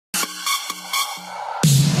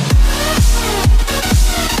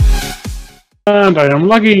And I am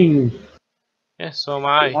lagging. Yeah, so am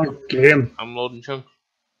I. My game. I'm loading chunks.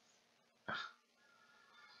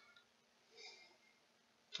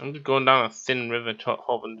 I'm just going down a thin river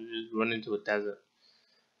hoping to just run into a desert.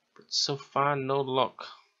 But so far, no luck.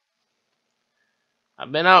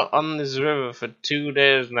 I've been out on this river for 2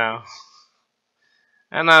 days now.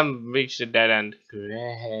 And I've reached a dead end.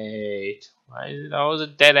 Great. Why is it always a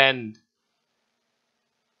dead end?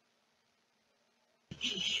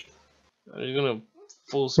 I'm just gonna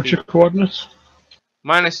full What's speed. your coordinates?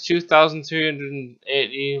 Minus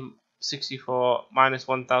 2,380, 64, minus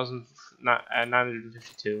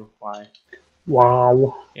 1,952. Why?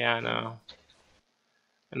 Wow. Yeah, I know.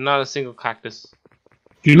 And not a single cactus.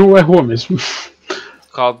 Do you know where home is?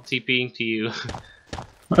 Called TPing to you.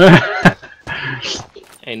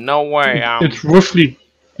 Ain't no way. It's roughly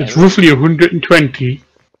 120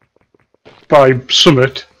 by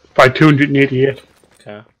Summit by 288.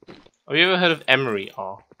 Okay. Have you ever heard of emery?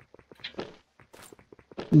 Oh,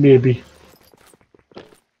 Maybe.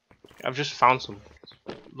 I've just found some.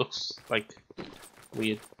 Looks like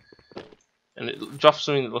weird, and it drops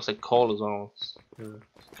something that looks like coal as well. It's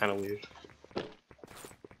kind of weird.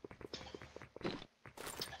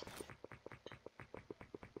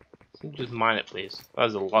 Can you just mine it, please?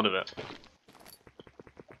 There's a lot of it.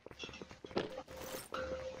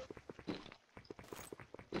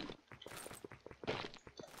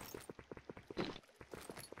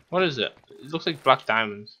 What is it? It looks like black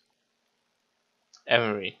diamonds.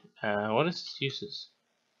 Emery. What is its uses?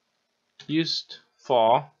 Used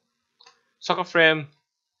for soccer frame,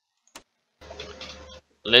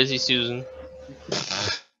 lazy Susan,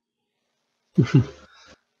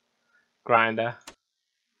 grinder,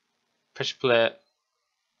 pressure plate,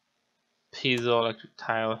 piezoelectric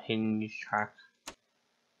tile, hinge track,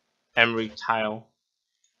 emery tile,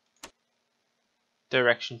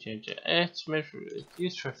 direction changer. It's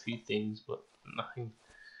used for a few things, but nothing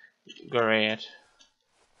great.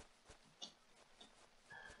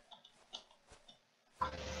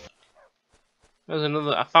 There's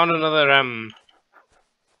another. I found another I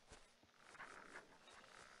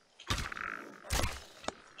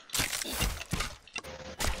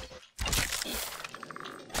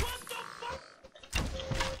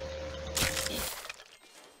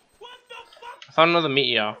found another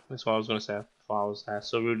meteor. That's what I was gonna say before I was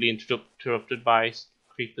so rudely interrupted by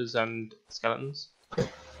creepers and skeletons.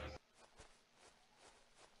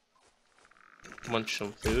 Munch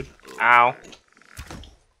some food. Ow!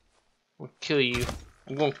 I'll kill you.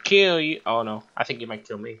 I'm gonna kill you. Oh no, I think you might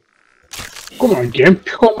kill me. Come on, game.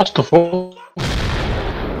 Pick up my stuff up.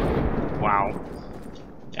 Wow.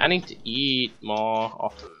 I need to eat more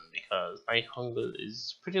often because my hunger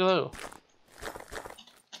is pretty low.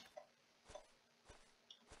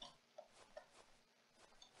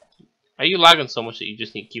 Are you lagging so much that you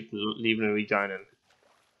just need to keep leaving and rejoining?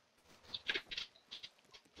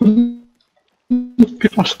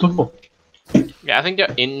 Pick my stuff up. Yeah, I think your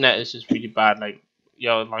internet is just really bad. Like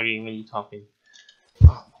you're lagging when you're talking. Oh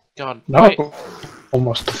my god! Now Why?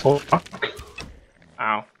 almost the full back.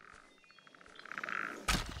 Ow!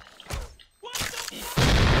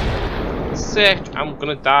 Sick! I'm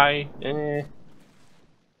gonna die. Don't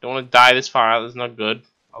want to die this far out. That's not good.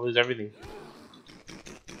 I'll lose everything.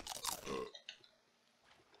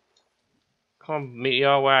 Come on,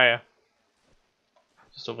 meteor, where are you?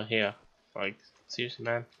 Just over here. Like, seriously,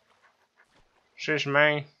 man. Seriously,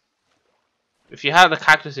 man. If you had the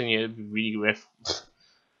cactus in you, it'd be really great.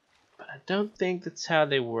 But I don't think that's how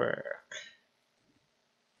they work.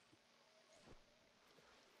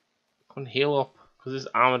 Come on, heal up, because this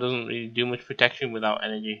armor doesn't really do much protection without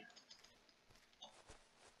energy.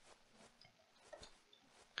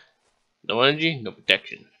 No energy, no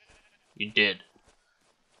protection. You're dead.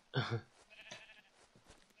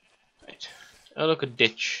 Right. Oh, look, a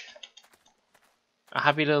ditch. A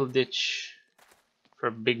happy little ditch for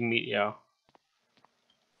a big meteor.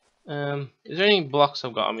 Is there any blocks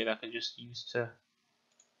I've got on me that I can just use to...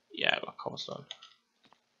 Yeah, I've got cobblestone.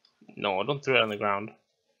 No, don't throw it on the ground.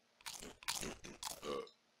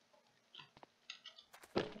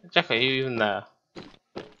 Jack, are you even there?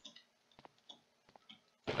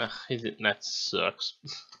 Ugh, his internet sucks.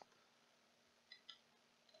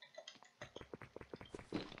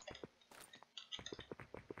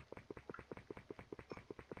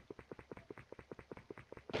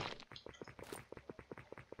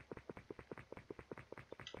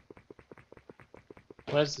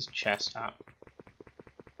 Where's this chest at?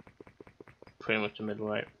 Pretty much the middle,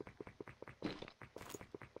 right?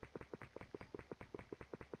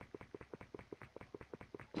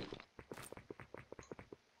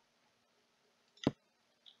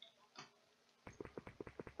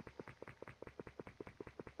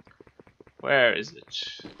 Where is it?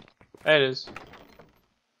 There it is.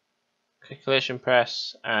 Calculation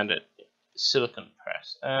press and a silicon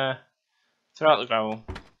press. Throw out the gravel.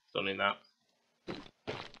 Don't need that.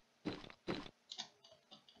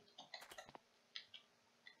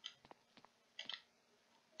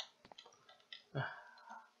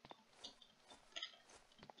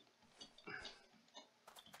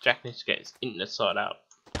 Jack needs to get his internet sorted out.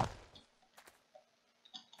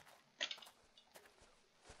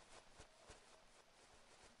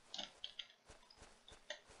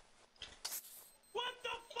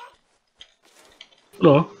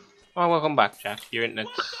 Hello. Oh, welcome back, Jack. Your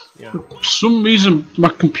internet's, you know. For some reason, my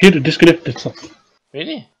computer disconnected itself.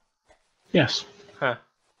 Really? Yes. Huh.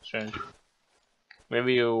 Strange.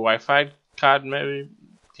 Maybe your Wi-Fi card maybe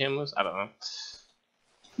came loose? I don't know.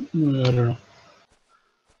 I don't know.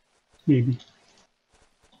 Maybe.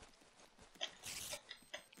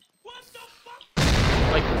 Oh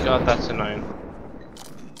my god, that's annoying.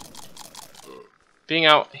 Being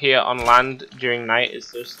out here on land during night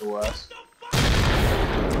is just the worst.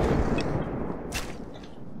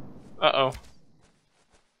 Uh-oh.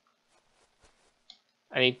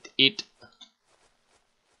 I need to eat.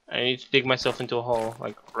 I need to dig myself into a hole,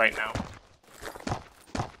 like, right now.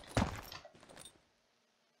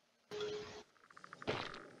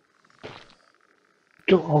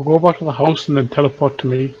 I'll go back to the house and then teleport to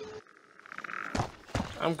me.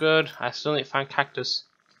 I'm good. I still need to find cactus.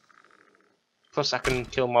 Plus I can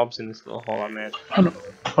kill mobs in this little hole I made. I know.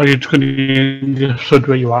 Or you're just going to decide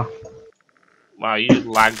where you are. Wow, you just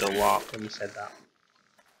lagged a lot when you said that.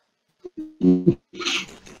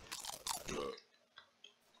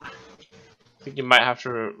 I think you might have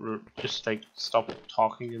to just like stop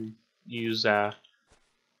talking and use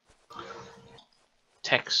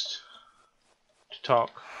text to talk.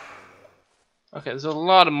 Okay, there's a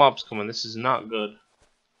lot of mobs coming. This is not good.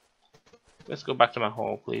 Let's go back to my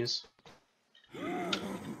hole, please.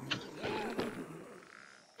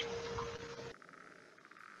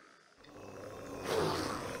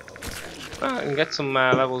 I can get some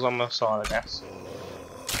levels on my sword, I guess.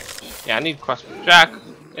 Yeah, I need crossbow. Jack,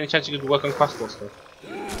 any chance you could work on crossbow stuff?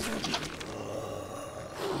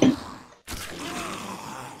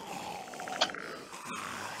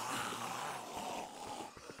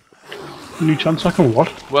 Any chance I can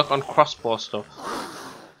what? Work on crossbow stuff.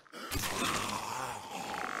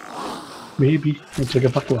 Maybe. Once I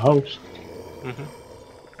get back to the house.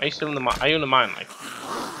 Are you still in the mine? Are you in the mine, like?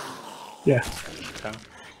 Yeah. Okay.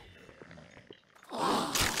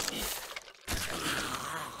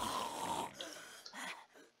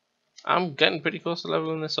 I'm getting pretty close to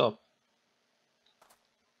leveling this up.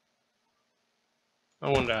 I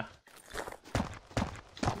wonder,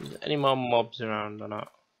 is there any more mobs around or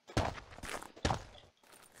not?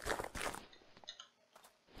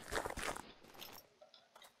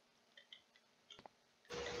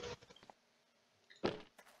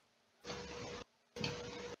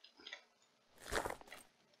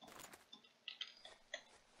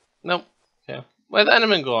 Nope. Okay. Where'd the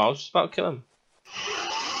enemy go? I was just about to kill him.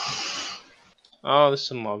 Oh, there's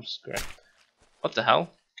some mobs. Great. What the hell?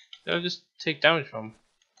 Did I just take damage from?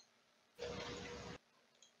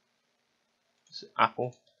 It's an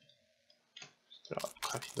apple.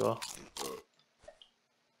 Just go.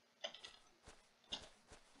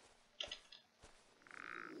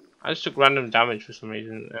 I just took random damage for some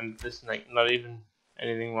reason, and there's like not even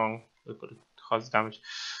anything wrong that could cause damage.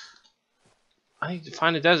 I need to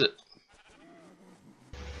find a desert.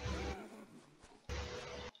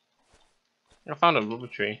 I found a rubber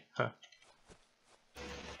tree. Huh.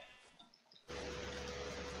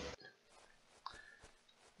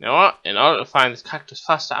 You know what? In order to find this cactus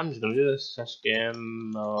faster, I'm just gonna do this. Just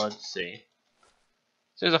game mode C. As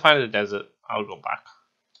soon as I find the desert, I'll go back.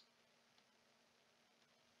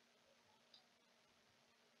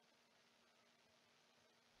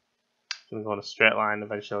 I'm gonna go on a straight line,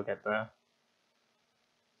 eventually I'll get there.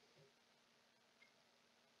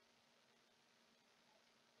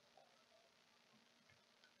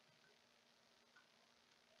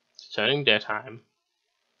 It's turning daytime.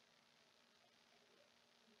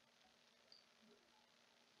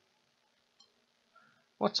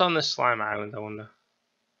 What's on this slime island, I wonder?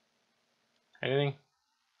 Anything?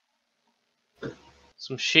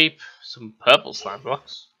 Some sheep, some purple slime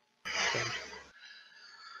blocks.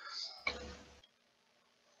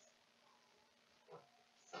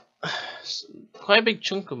 Quite a big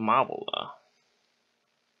chunk of marble though.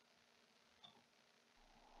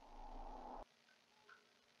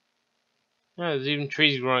 Yeah, there's even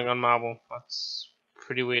trees growing on marble. That's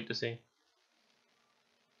pretty weird to see.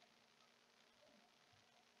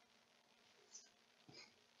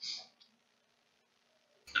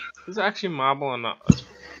 Is it actually marble or not? Let's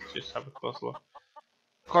just have a close look.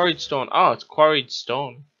 Quarried stone. Oh, it's quarried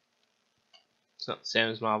stone. It's not the same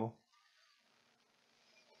as marble.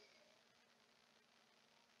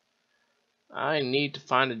 I need to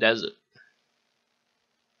find a desert.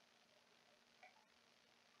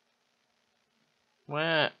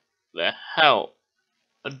 Where the hell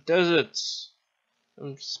are deserts?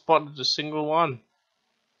 I've spotted a single one.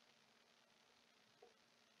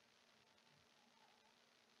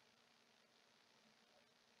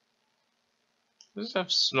 Does it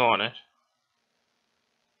have snow on it?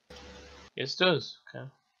 Yes, it does. Okay.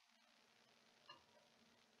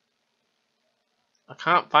 I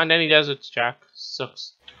can't find any deserts, Jack.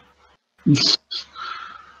 Sucks.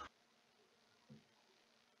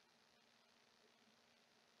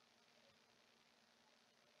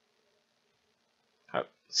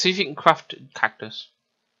 See if you can craft cactus.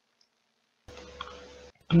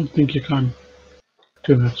 I don't think you can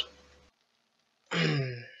do that.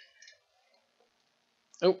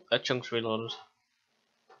 Oh, that chunk's reloaded.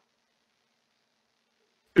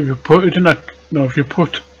 If you put it in a no, if you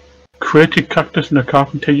put created cactus in a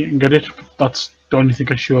carpenter, you can get it. But that's the only thing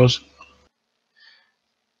it shows.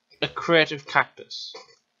 A creative cactus.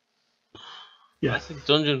 Yeah. That's like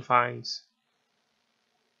dungeon finds.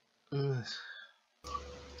 Ugh.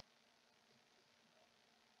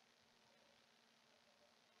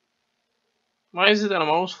 Why is it that I'm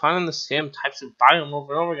always finding the same types of biome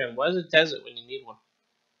over and over again? Where's a desert when you need one?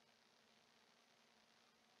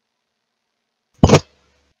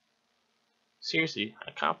 Seriously,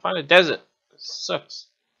 I can't find a desert. It sucks.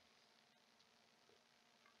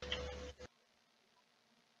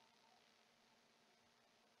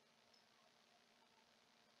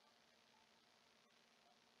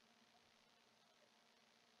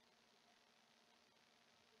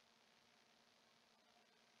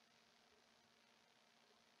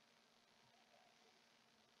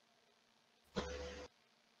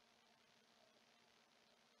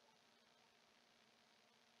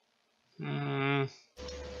 Hmm.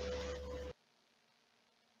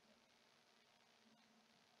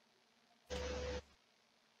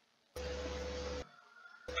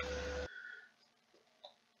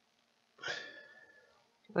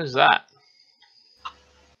 What is that?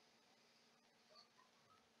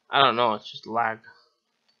 I don't know. It's just lag.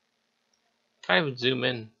 Can't even zoom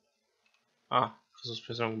in. Ah, because I was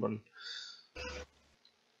pressing the wrong button.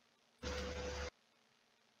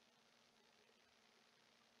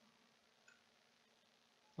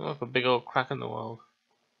 Look, a big old crack in the world.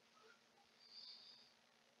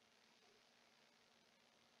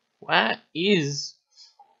 Where is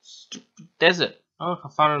stupid desert? Oh, I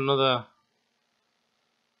found another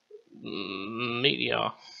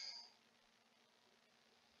meteor.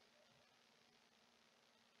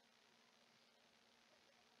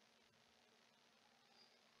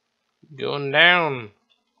 Going down.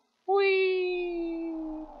 Whee!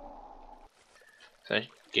 Search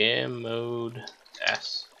game mode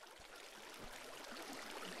S.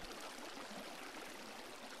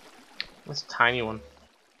 That's a tiny one.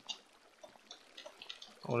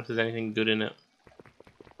 I wonder if there's anything good in it.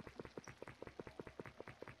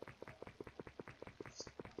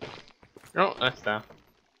 Oh, that's that.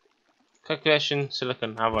 Calculation,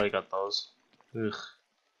 silicon. I've already got those. Ugh.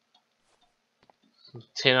 Some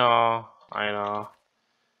tin ore, iron ore.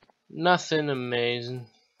 Nothing amazing.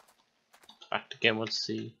 Back to game mode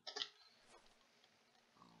C.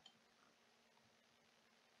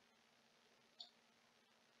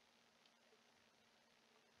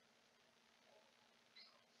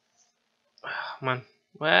 Man,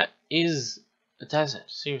 where is the desert?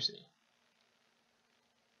 Seriously.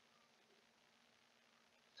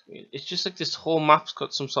 It's just like this whole map's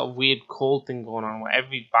got some sort of weird cold thing going on where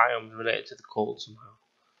every biome is related to the cold somehow.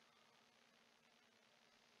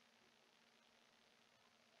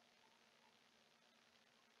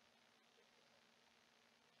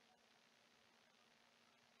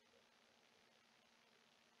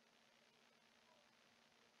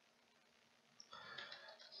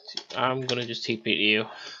 I'm gonna just TP to you.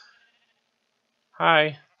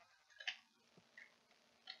 Hi.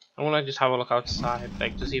 I wanna just have a look outside,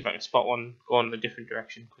 like to see if I can spot one going in a different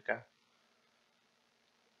direction quicker.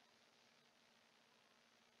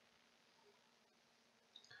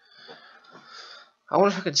 I wonder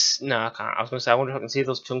if I could. No, I can't. I was gonna say I wonder if I can see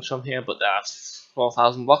those chunks from here, but that's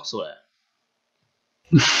 4,000 blocks away.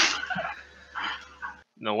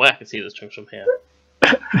 No way I can see those chunks from here.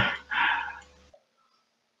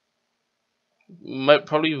 Might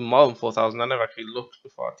probably even more than 4,000. I never actually looked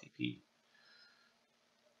before TP.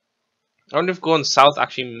 I wonder if going south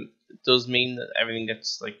actually does mean that everything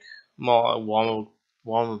gets like more warmer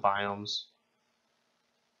warmer biomes.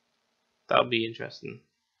 That'll be interesting.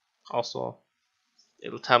 Also,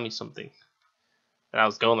 it'll tell me something that I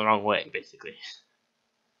was going the wrong way, basically.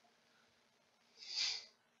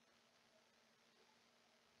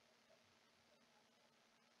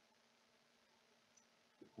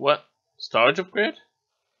 What? Storage upgrade?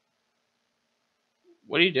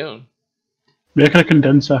 What are you doing? Making a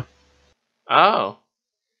condenser. Oh.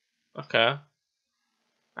 Okay.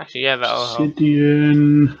 Actually, yeah, that'll help.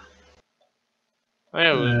 Obsidian. Oh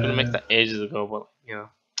yeah, we were gonna make that ages ago, but you know,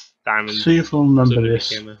 diamonds. See if I remember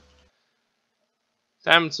this.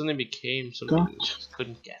 Diamond suddenly became something we just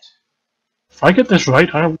couldn't get. If I get this right,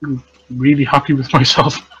 I'm really happy with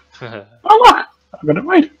myself. And Oh look! I got it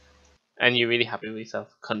right. you're really happy with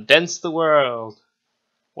yourself. Condense the world!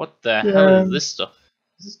 What the hell is this stuff?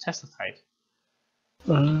 Is this testotite?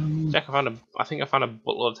 Jack, I think I found a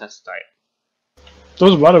buttload of testotite.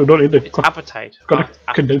 Doesn't matter, we don't need it. It's apatite. Got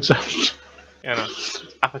a condenser. Yeah, no, it's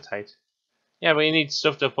apatite. Yeah, but you need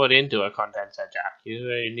stuff to put into a condenser, Jack.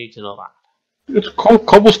 You need to know that. It's called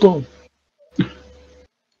cobblestone. You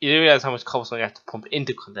do realize how much cobblestone you have to pump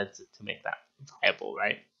into condenser to make that viable,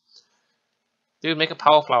 right? Dude, make a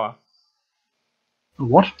power flower.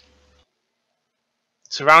 What?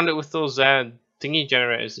 Surround it with those thingy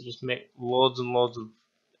generators that just make loads and loads of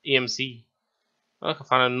EMC. Look, I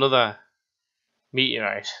found another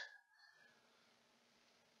meteorite.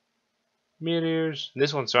 Meteors.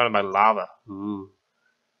 This one's surrounded by lava. Ooh.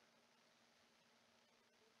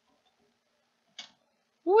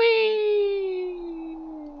 Whee!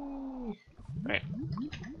 Right.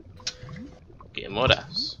 Get more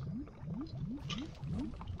deaths.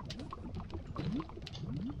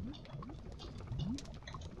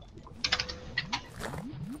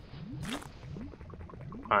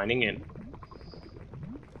 Mining in.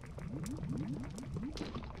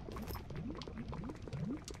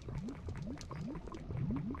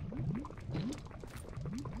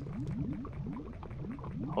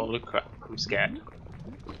 Holy crap, I'm scared.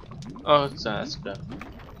 Oh, that's good.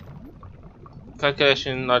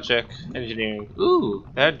 Calculation, logic, engineering. Ooh,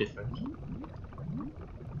 they're different.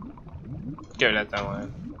 Get rid of that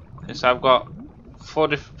one. Okay, so I've got 4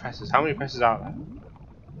 different presses. How many presses are there?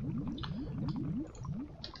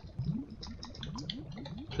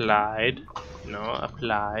 Applied. No,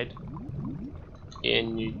 applied.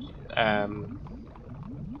 In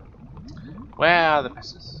where are the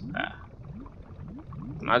presses?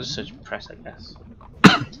 I'll just search press, I guess.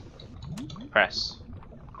 Press.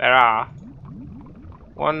 There are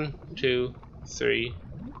 1, 2, 3,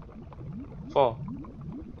 4.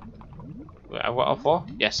 Wait, I've got all 4?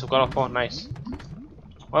 Yes, I've got all 4. Nice.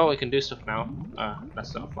 Well, we can do stuff now.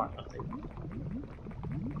 That's not a flat, I think.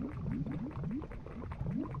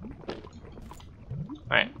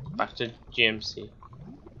 Right, back to GMC.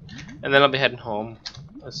 And then I'll be heading home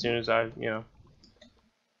as soon as I've,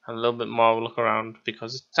 have a little bit more of a look around,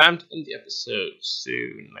 because it's time to end the episode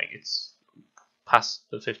soon. Like, it's past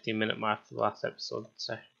the 15-minute mark for the last episode,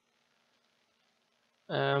 so.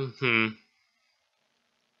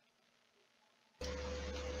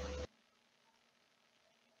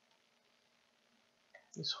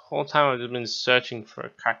 This whole time I've just been searching for a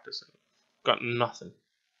cactus and got nothing.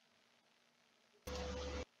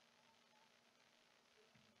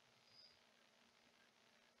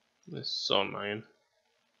 This is so annoying.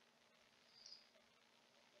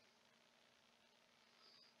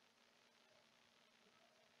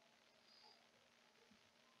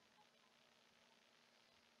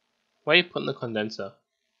 Where are you putting the condenser?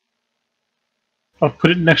 I've put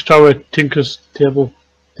it next to our Tinker's table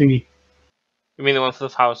thingy. You mean the one for the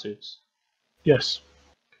power suits? Yes.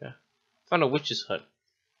 Okay. Found a witch's hut.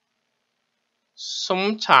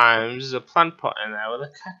 Sometimes there's a plant pot in there with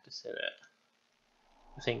a cactus in it.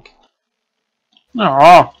 I think.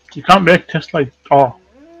 No, you can't make test like ore.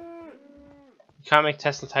 You can't make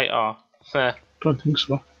testotite ore. Don't think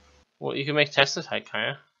so. Well, you can make testotite, can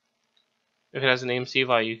you? If it has an EMC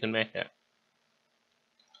value, you can make it.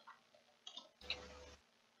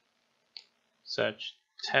 Search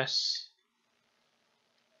test.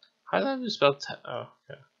 How do I spell oh,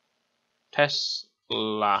 okay.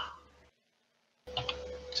 Tesla.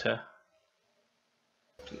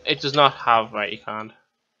 It does not have, right, you can't.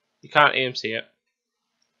 You can't EMC it.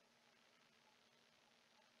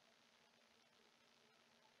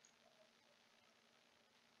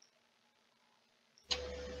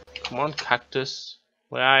 Come on, cactus.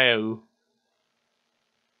 Where are you?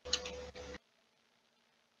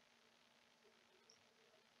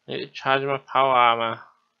 I need to charge my power armor.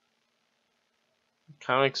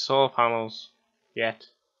 Can't make solar panels yet.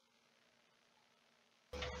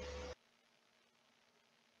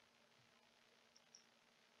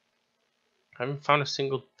 I haven't found a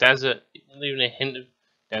single desert, not even a hint of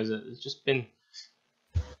desert. It's just been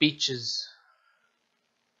beaches.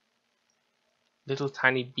 Little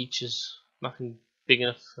tiny beaches. Nothing big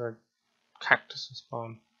enough for a cactus to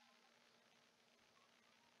spawn.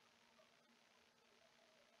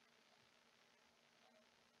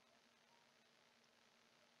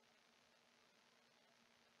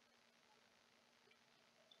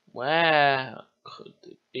 Where could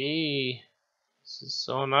it be? This is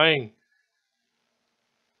so annoying.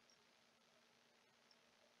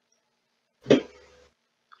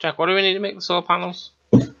 Jack, what do we need to make the solar panels?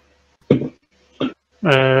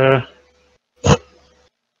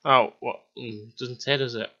 Oh, what? Doesn't say,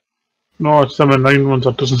 does it? No, it's them annoying ones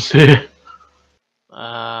that doesn't say.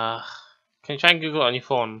 Can you try and Google it on your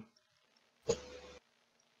phone?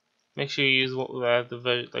 Make sure you use the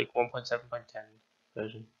version, like 1.7.10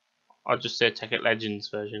 version. Or just say Ticket Legends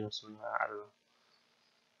version or something like that, I don't know.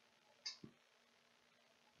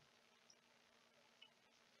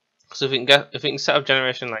 So if we can set up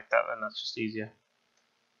generation like that, then that's just easier.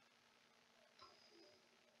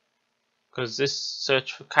 Because this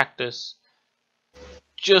search for cactus,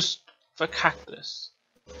 just for cactus,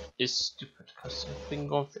 is stupid. Because it's been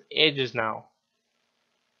going for ages now.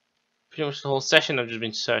 Pretty much the whole session I've just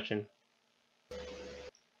been searching.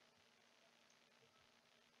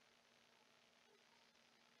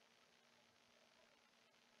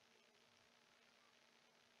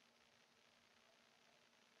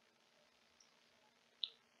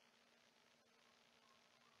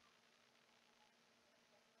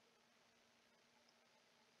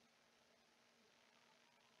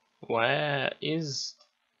 Where is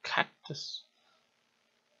cactus?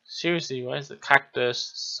 Seriously, where's the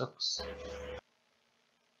cactus? Sucks.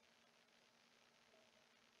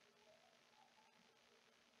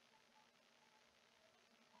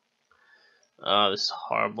 Oh, this is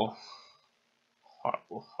horrible.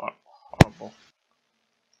 Horrible, horrible, horrible.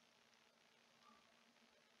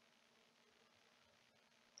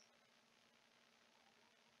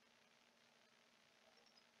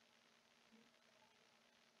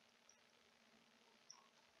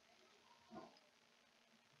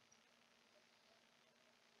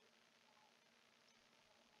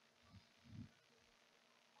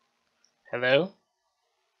 Hello?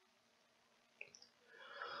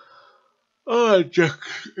 Oh, Jack.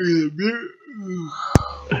 Oh,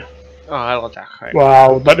 hello, Jack. Right.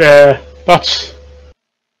 Wow, that's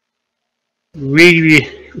really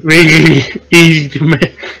easy to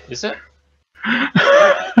make. Is it?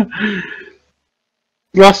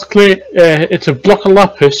 Glass clay, it's a block of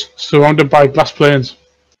lapis surrounded by glass planes.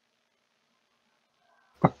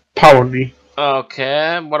 Apparently.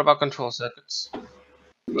 Okay, what about control circuits?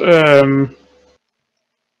 I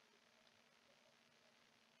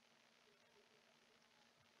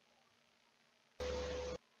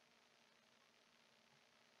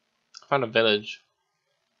found a village.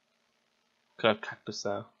 Could have cactus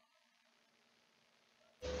there.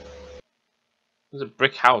 There's a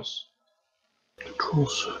brick house. Control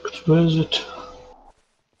circuits, where is it?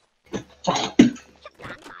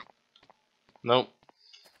 Nope.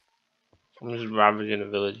 I'm just ravaging a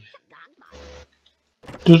village.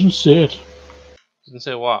 Doesn't say it. Doesn't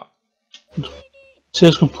say what? It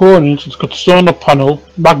says components, it's got solar panel,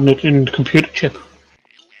 magnet, and computer chip.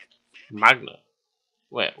 Magnet.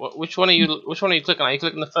 Wait, which one are you? Which one are you clicking? Are you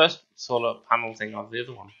clicking the first solar panel thing or the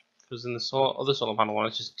other one? Because in the other solar panel one,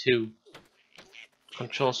 it's just 2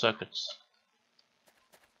 control circuits.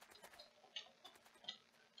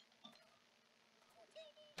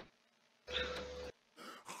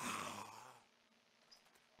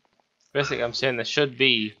 Basically, I'm saying there should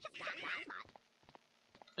be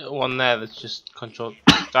one there that's just control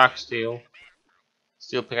dark steel.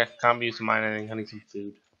 Steel pickaxe can't be used to mine anything. I need some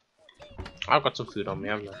food. I've got some food on me,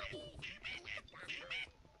 haven't I?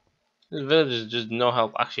 This village is just no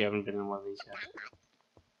help. Actually, I haven't been in one of these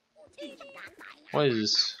yet. What is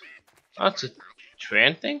this? Oh, it's a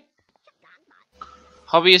train thing?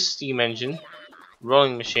 Hobbyist steam engine.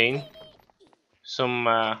 Rolling machine. Some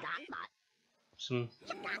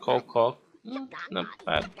coal coke. Not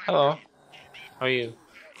bad. Hello. How are you?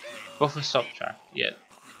 Buffer stop track. Yeah.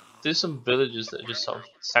 There's some villagers that are just sort of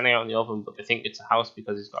standing out in the open, but they think it's a house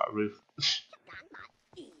because it's got a roof.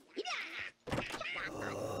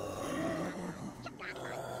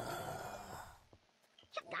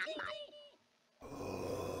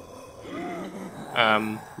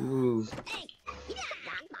 Move.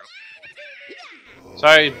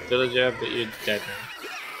 Sorry, villager, but you're dead now.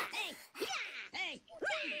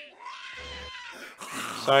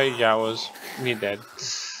 Sorry, Jawas, you're dead.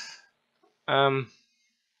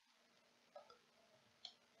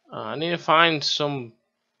 I need to find some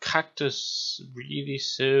cactus really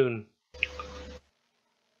soon.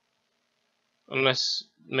 Unless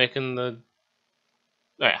making the...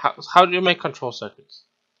 Right, how do you make control circuits?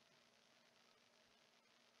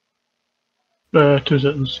 2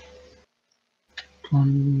 seconds.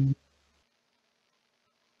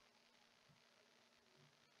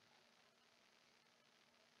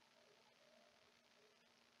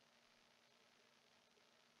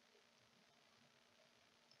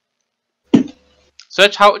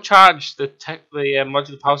 Search how to charge the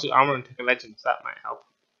modular power suit armor and take a Legends. That might help.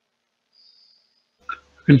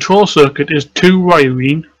 Control circuit is 2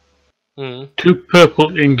 wiring, 2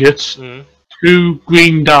 purple ingots, 2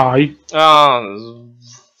 green dye. Oh,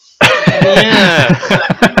 yeah.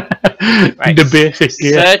 Right. The basic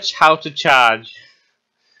gear. Search how to charge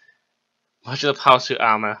modular power suit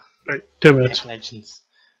armor. Right, 2 minutes. Legends,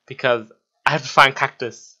 because I have to find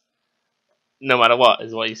cactus, no matter what,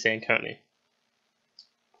 is what you're saying currently.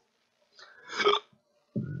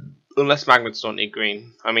 Unless magnets don't need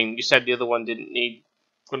green. I mean, you said the other one didn't need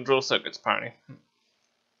control circuits, apparently.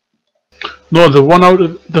 No, the one out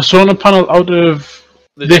of the solar panel out of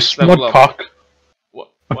this mod pack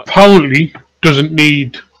apparently doesn't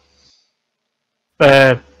need.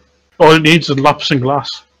 All it needs is lapsing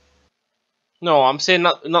glass. No, I'm saying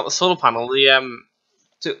not the solar panel.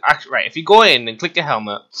 Right, if you go in and click your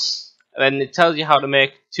helmet, then it tells you how to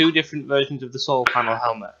make 2 different versions of the solar panel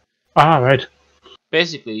helmet. Ah, right.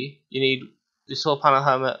 Basically, you need the solar panel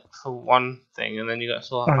helmet for one thing, and then you got a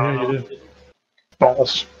solar panel helmet. You do.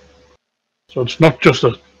 Balls. So it's not just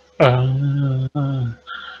a.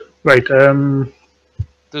 Right. Do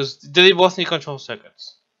they both need control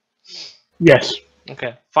circuits? Yes.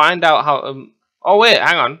 Okay. Find out how. Oh wait,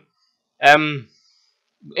 hang on.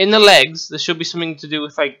 In the legs, there should be something to do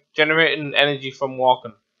with like generating energy from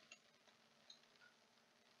walking.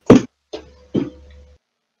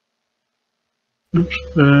 Oops.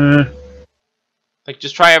 Like,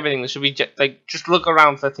 just try everything. There should be just look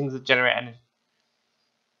around for things that generate energy.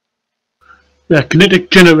 Yeah,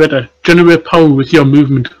 kinetic generator. Generate power with your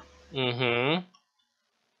movement.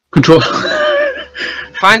 Control.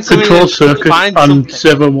 Find something. Control circuit and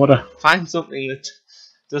servo motor. Find something that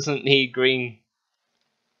doesn't need green.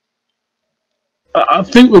 I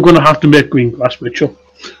think we're going to have to make green glass, Mitchell.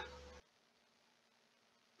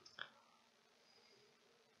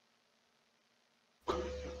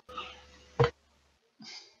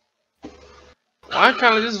 Why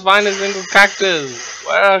can't I just find a single cactus?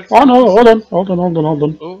 Oh no, hold on. Hold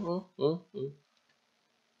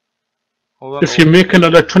on. If you make an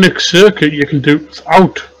electronic circuit, you can do it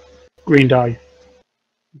without green dye.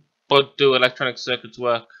 But do electronic circuits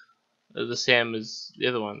work the same as the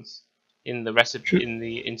other ones in the recipe, in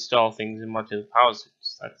the install things in modular power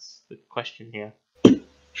suits? That's the question here.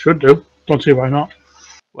 Should do. Don't see why not.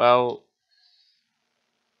 Well,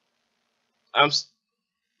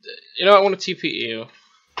 you know, I want to TP you.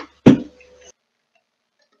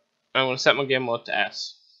 I want to set my game mode to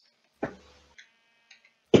S.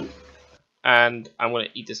 And I'm going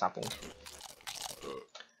to eat this apple.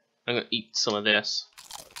 I'm going to eat some of this.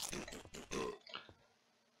 I'm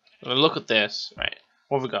going to look at this. Right,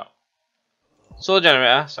 what have we got? Solar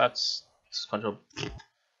generator, so that's control.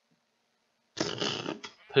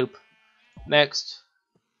 Poop. Next.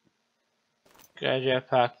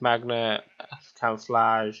 Jetpack, magnet,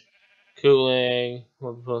 camouflage, cooling,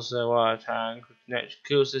 water tank, next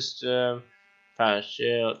cool system, power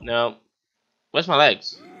shield. No. Where's my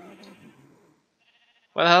legs?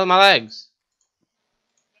 Where the hell are my legs?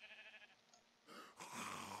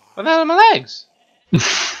 Where the hell are my legs?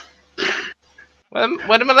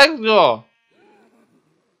 Where did my legs go?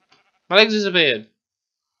 My legs disappeared.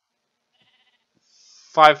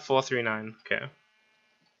 5439. Okay.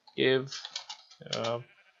 Give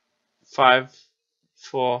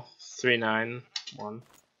 54391.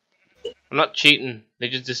 I'm not cheating. They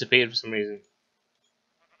just disappeared for some reason.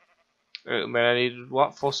 But I needed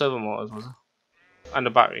what? 4 servo motors, was it? And a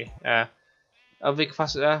battery. LV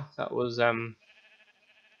capacitor. That was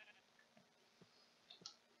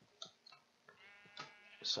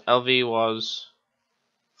So LV was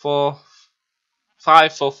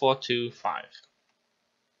 54425.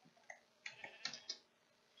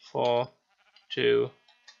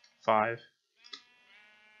 425.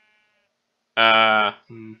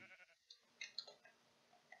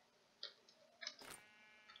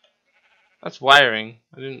 That's wiring.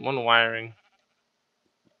 I didn't want wiring.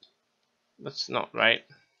 That's not right.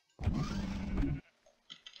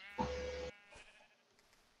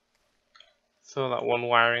 Throw that one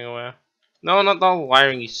wiring away. No, not that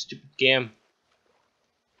wiring, you stupid game.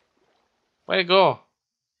 Where'd it go?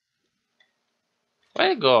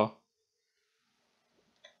 Where'd it go?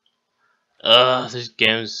 Ugh, this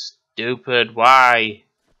game's stupid. Why?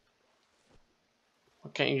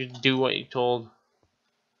 Why can't you just do what you're told?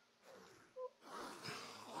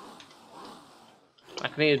 I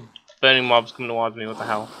can hear burning mobs coming towards me. What the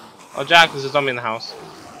hell? Oh, Jack, there's a zombie in the house.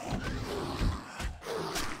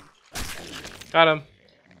 Got him.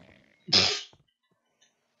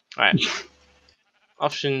 Alright.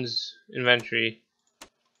 Options, inventory,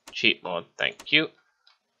 cheat mode. Thank you.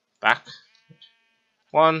 Back.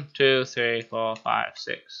 1, 2, 3, 4, 5,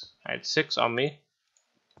 6. I had 6 on me.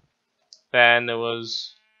 Then there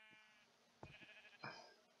was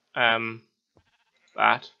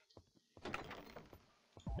that.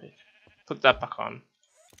 Put that back on.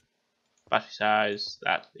 Battery size,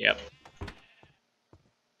 that, yep.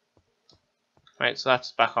 Right, so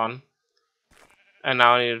that's back on. And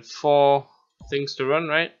now I need 4 things to run,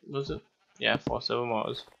 right? Was it? Yeah, 4 servo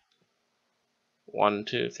motors. 1,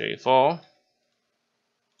 2, 3, 4.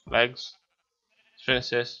 Legs. Spin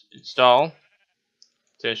assist. Install.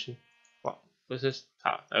 Station. What was this?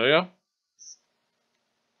 Ah, there we go.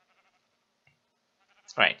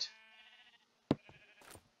 Right.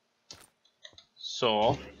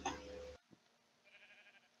 So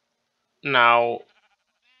now,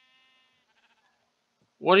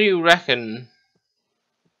 what do you reckon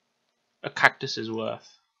a cactus is worth?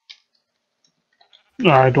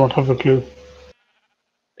 I don't have a clue.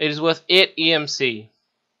 It is worth 8 EMC.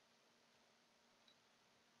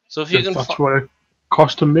 So if you can, that's what it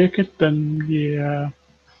costs to make it, then yeah.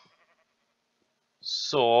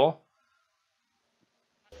 So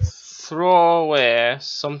throw away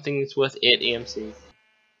something that's worth 8 EMC.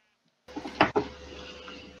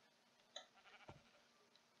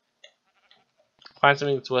 Find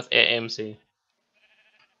something that's worth 8 EMC.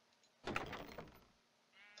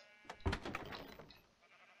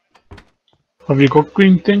 Have you got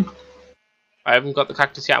green thing? I haven't got the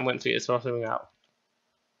cactus yet. I'm waiting for you to throw something out.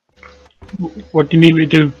 What do you need me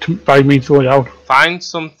to do to buy me throw it out? Find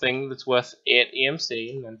something that's worth 8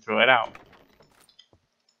 EMC and then throw it out.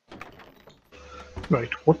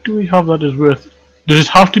 Right, what do we have that is worth? Does it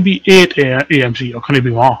have to be 8 AMC or can it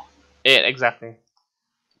be more? 8 exactly.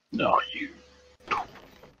 No, you.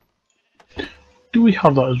 Do we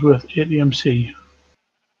have that as worth 8 AMC?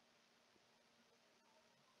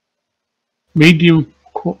 Medium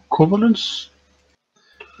covalence?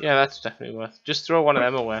 Yeah, that's definitely worth. Just throw one of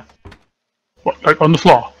them away. What, like on the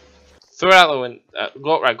floor? Throw it out the window.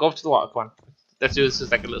 Go up to the water. Come on. Let's do this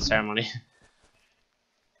as like a little ceremony.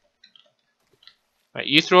 Right,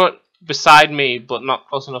 you throw it beside me, but not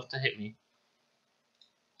close enough to hit me.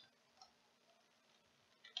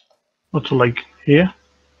 What's like here?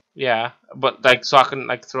 Yeah, but like so I can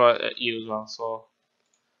like throw it at you as well. So,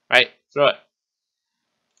 right, throw it.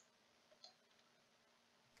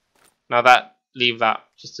 Now leave that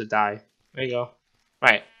just to die. There you go.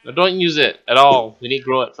 Right, now don't use it at all. We need to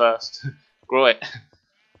grow it first. Grow it.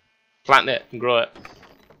 Plant it and grow it.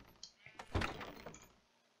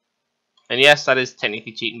 And yes, that is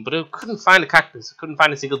technically cheating, but I couldn't find a cactus. I couldn't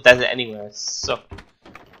find a single desert anywhere. So,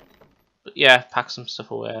 but yeah, pack some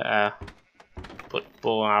stuff away. Put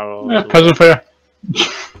bow and arrows. Yeah, peasant fair.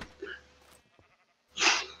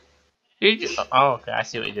 Oh, okay, I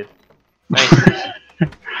see what you did. Nice.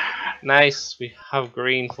 Nice, we have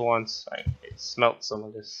green for once. Right, smelt some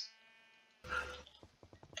of this.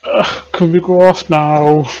 Can we go off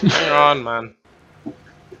now? Hang on, man.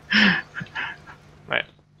 Right.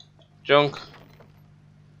 Junk.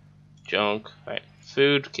 Right.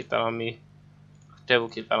 Food, keep that on me. Table,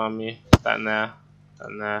 keep that on me. Put that in there.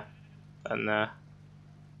 And there. And there.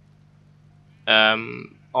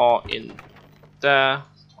 Or in there.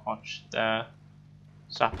 Torch there.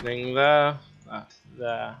 Sapling there. That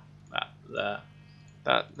there. That there.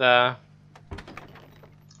 That there.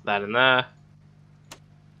 That in there.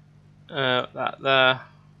 That there.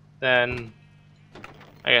 Then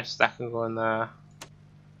I guess that can go in there.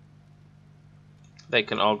 They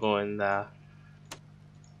can all go in there.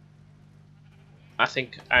 I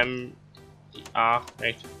think I'm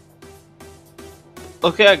right.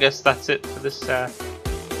 Okay, I guess that's it for this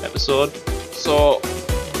episode. So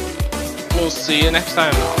we'll see you next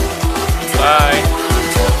time. Bye.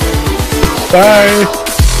 Bye.